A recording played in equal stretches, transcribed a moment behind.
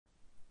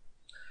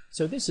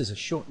So this is a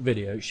short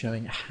video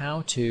showing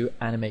how to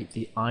animate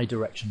the eye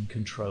direction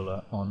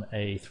controller on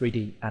a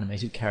 3D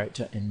animated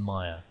character in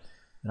Maya.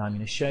 And I'm going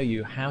to show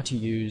you how to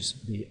use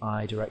the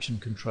eye direction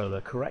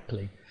controller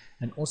correctly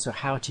and also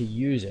how to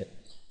use it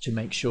to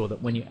make sure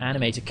that when you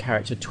animate a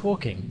character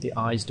talking, the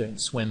eyes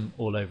don't swim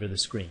all over the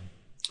screen.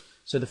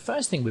 So the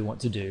first thing we want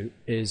to do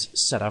is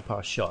set up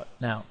our shot.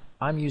 Now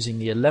I'm using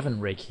the 11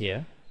 rig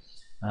here.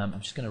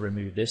 I'm just going to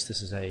remove this.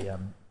 This is a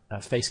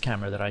face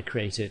camera that I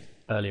created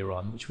earlier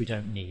on, which we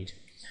don't need.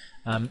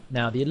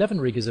 Now the 11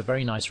 rig is a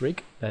very nice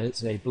rig.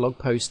 There's a blog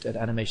post at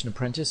Animation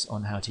Apprentice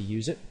on how to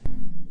use it,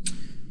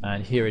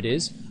 and here it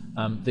is.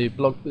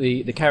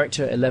 The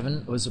character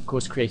 11 was of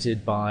course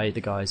created by the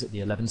guys at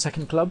the 11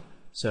 Second Club,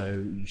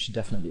 so you should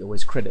definitely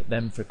always credit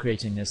them for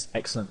creating this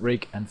excellent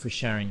rig and for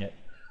sharing it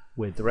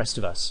with the rest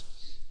of us.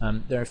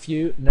 There are a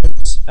few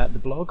notes at the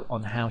blog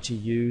on how to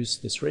use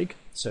this rig,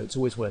 so it's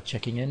always worth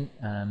checking in,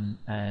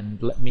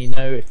 and let me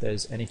know if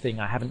there's anything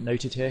I haven't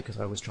noted here, because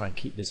I always try and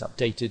keep this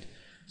updated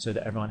so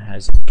that everyone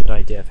has a good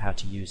idea of how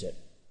to use it.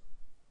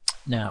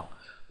 Now,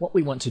 what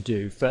we want to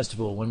do, first of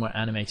all, when we're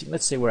animating,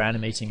 let's say we're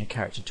animating a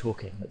character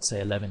talking, let's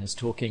say 11 is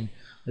talking,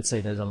 let's say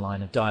there's a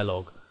line of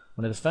dialogue.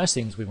 One of the first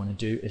things we want to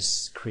do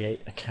is create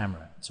a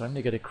camera. So I'm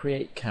going to go to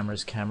Create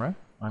Camera's Camera.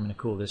 I'm going to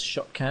call this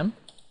Shot Cam.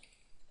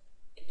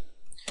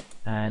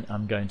 And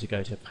I'm going to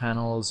go to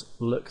Panels,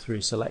 Look Through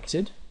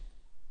Selected,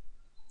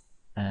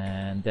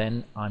 and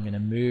then I'm going to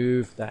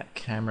move that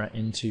camera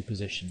into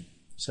position.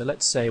 So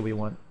let's say we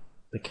want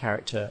the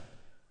character,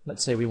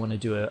 let's say we want to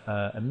do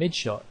a mid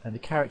shot and the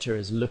character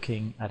is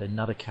looking at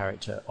another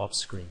character off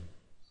screen.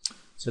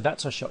 So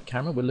that's our shot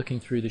camera. We're looking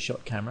through the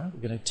shot camera.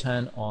 We're going to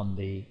turn on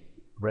the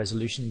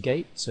resolution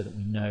gate so that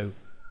we know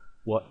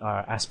what our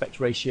aspect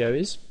ratio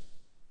is,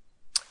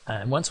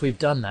 and once we've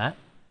done that,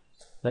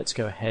 let's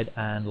go ahead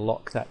and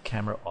lock that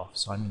camera off.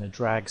 So I'm going to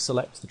drag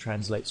select the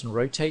translates and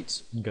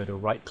rotates and go to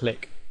right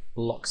click,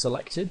 lock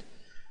selected,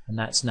 and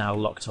that's now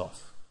locked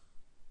off.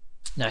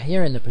 Now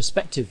here in the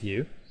perspective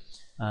view,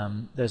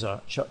 there's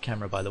our shot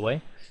camera by the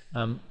way,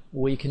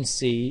 we can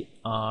see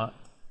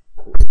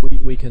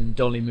we can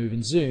dolly move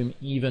and zoom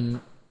even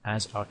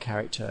as our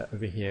character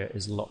over here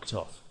is locked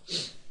off.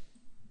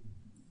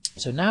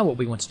 So now what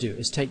we want to do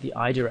is take the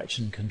eye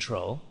direction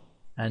control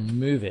and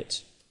move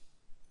it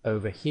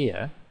over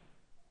here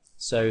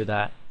so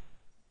that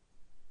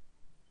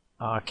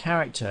our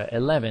character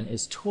 11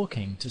 is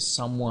talking to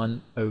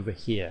someone over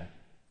here.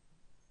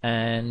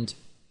 And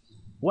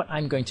what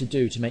I'm going to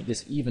do to make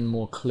this even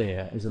more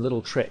clear is a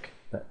little trick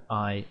that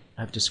I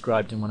have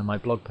described in one of my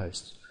blog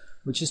posts,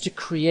 which is to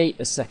create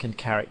a second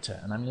character.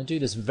 And I'm going to do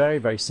this very,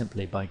 very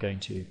simply by going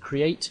to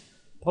Create,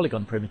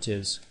 Polygon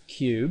Primitives,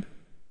 Cube,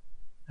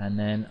 and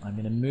then I'm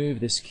going to move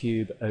this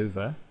cube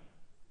over,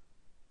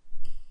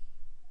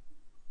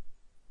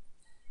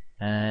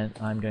 and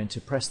I'm going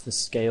to press the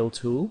scale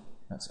tool,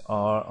 that's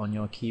R on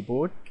your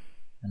keyboard,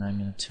 and I'm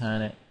going to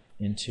turn it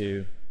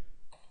into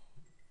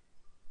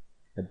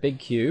a big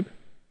cube,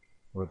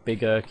 or a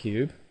bigger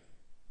cube,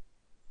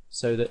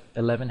 so that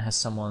 11 has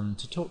someone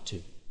to talk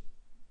to.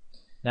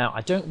 Now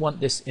I don't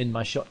want this in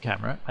my shot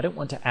camera. I don't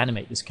want to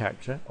animate this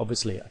character.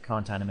 Obviously I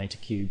can't animate a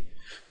cube,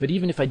 but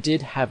even if I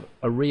did have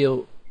a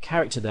real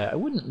character there, I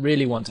wouldn't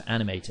really want to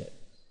animate it.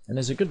 And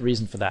there's a good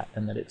reason for that,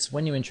 and that it's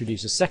when you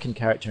introduce a second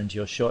character into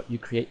your shot, you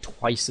create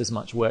twice as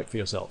much work for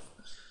yourself.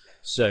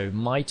 So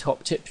my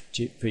top tip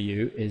for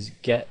you is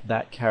get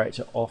that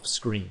character off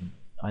screen.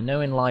 I know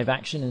in live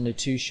action in a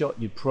two-shot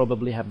you'd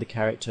probably have the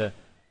character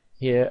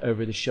here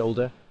over the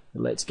shoulder,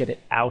 but let's get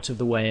it out of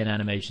the way in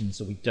animation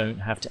so we don't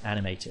have to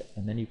animate it,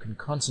 and then you can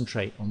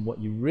concentrate on what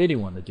you really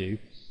want to do,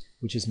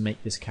 which is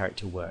make this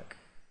character work.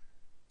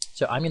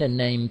 So I'm going to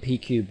name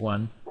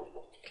pcube1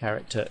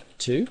 character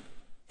 2,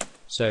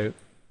 so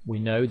we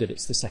know that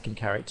it's the second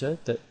character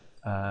that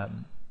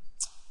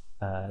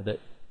that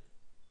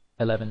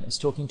 11 is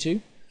talking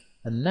to,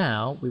 and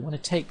now we want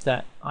to take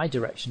that eye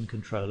direction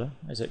controller,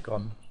 where's it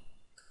gone,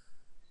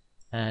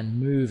 and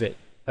move it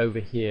over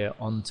here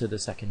onto the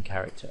second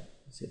character.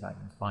 Let's see if I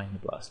can find the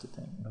blasted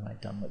thing. What have I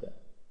done with it?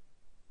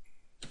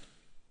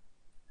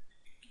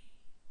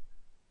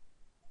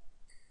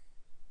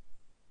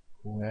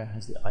 Where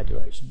has the eye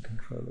direction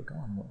controller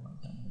gone? What have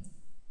I done with it?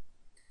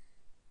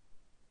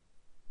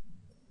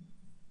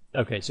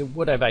 Okay, so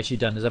what I've actually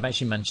done is I've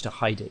actually managed to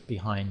hide it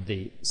behind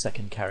the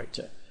second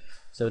character.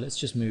 So let's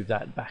just move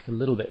that back a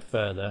little bit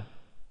further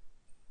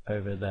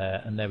over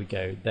there, and there we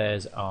go.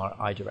 There's our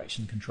eye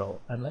direction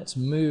control. And let's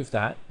move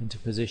that into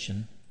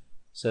position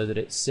so that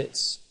it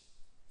sits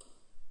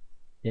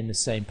in the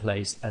same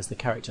place as the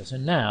character. So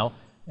now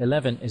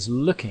 11 is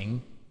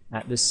looking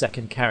at this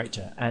second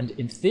character, and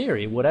in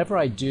theory whatever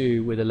I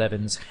do with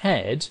 11's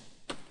head,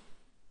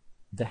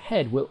 the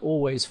head will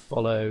always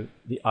follow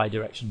the eye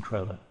direction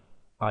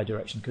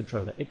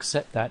controller,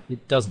 except that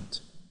it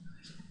doesn't.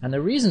 And the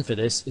reason for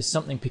this is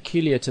something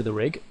peculiar to the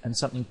rig and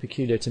something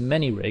peculiar to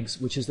many rigs,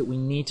 which is that we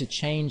need to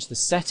change the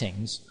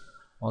settings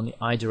on the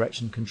eye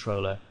direction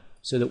controller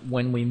so that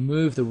when we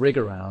move the rig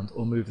around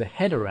or move the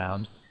head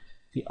around,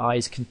 the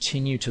eyes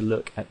continue to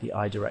look at the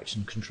eye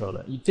direction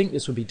controller. You'd think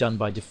this would be done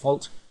by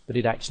default, but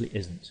it actually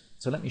isn't.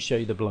 So let me show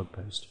you the blog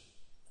post.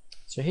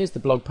 So here's the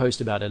blog post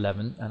about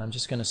 11, and I'm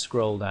just going to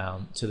scroll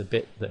down to the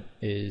bit that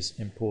is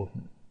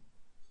important.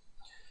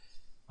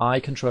 Eye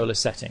controller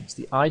settings.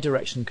 The eye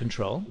direction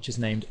control, which is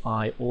named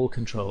Eye All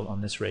Control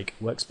on this rig,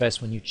 works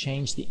best when you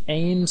change the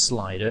aim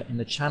slider in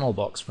the channel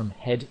box from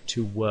head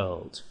to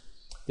world.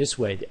 This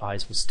way the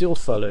eyes will still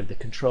follow the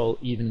control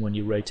even when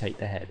you rotate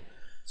the head.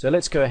 So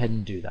let's go ahead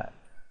and do that.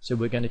 So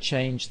we're going to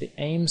change the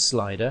aim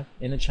slider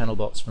in the channel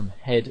box from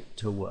head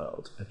to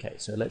world. Okay,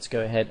 so let's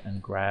go ahead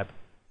and grab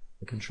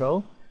the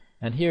control.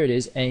 And here it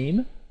is,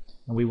 aim,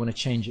 and we want to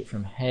change it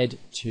from head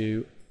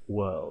to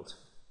world.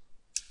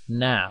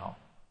 Now,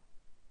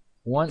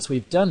 once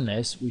we've done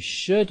this, we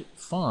should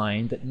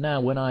find that now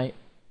when I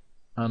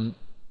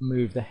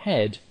move the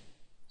head,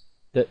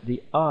 that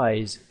the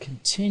eyes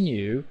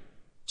continue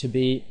to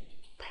be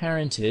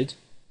parented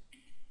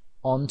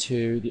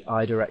onto the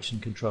eye direction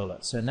controller.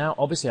 So now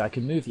obviously I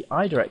can move the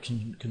eye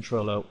direction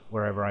controller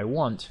wherever I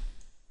want,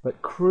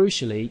 but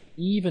crucially,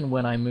 even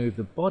when I move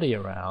the body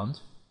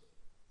around,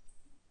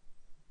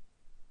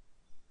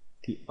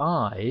 the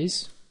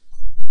eyes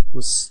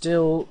will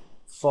still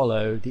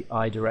follow the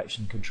eye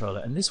direction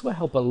controller, and this will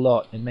help a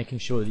lot in making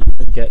sure that you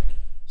don't get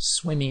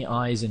swimmy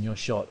eyes in your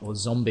shot or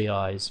zombie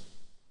eyes,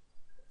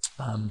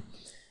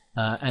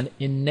 and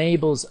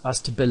enables us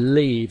to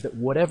believe that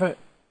whatever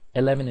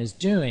 11 is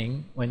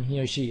doing when he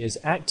or she is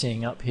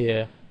acting up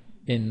here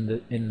in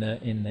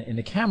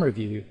the camera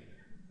view,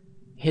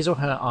 his or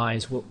her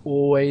eyes will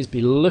always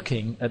be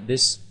looking at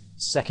this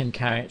second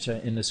character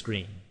in the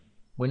screen.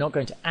 We're not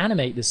going to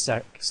animate this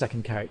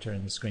second character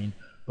in the screen,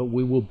 but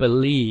we will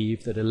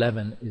believe that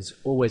 11 is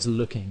always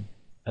looking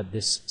at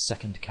this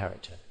second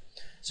character.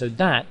 So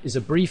that is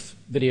a brief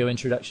video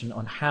introduction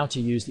on how to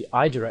use the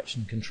eye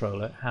direction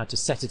controller, how to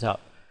set it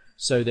up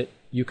so that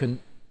you can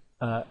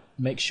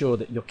make sure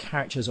that your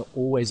characters are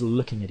always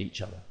looking at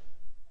each other.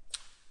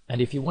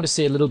 And if you want to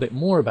see a little bit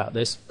more about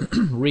this,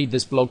 read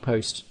this blog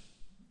post,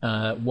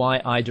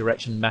 Why Eye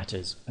Direction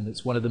Matters. And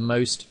it's one of the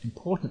most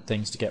important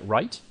things to get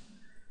right,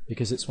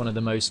 because it's one of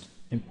the most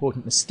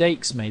important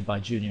mistakes made by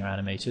junior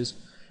animators,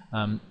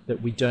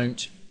 that we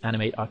don't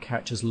animate our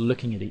characters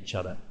looking at each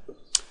other.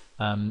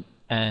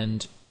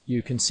 And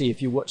you can see,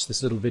 if you watch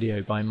this little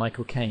video by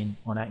Michael Caine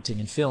on acting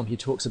in film, he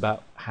talks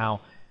about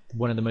how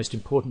one of the most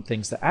important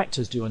things that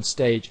actors do on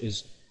stage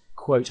is,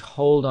 quote,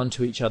 hold on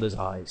to each other's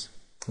eyes.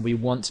 We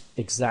want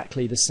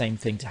exactly the same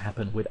thing to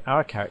happen with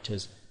our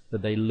characters,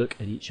 that they look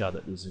at each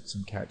other. These are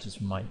some characters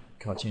from my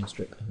cartoon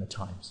strip in the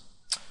Times.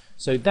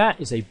 So that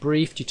is a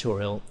brief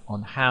tutorial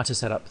on how to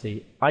set up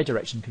the eye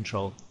direction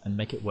control and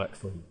make it work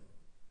for you.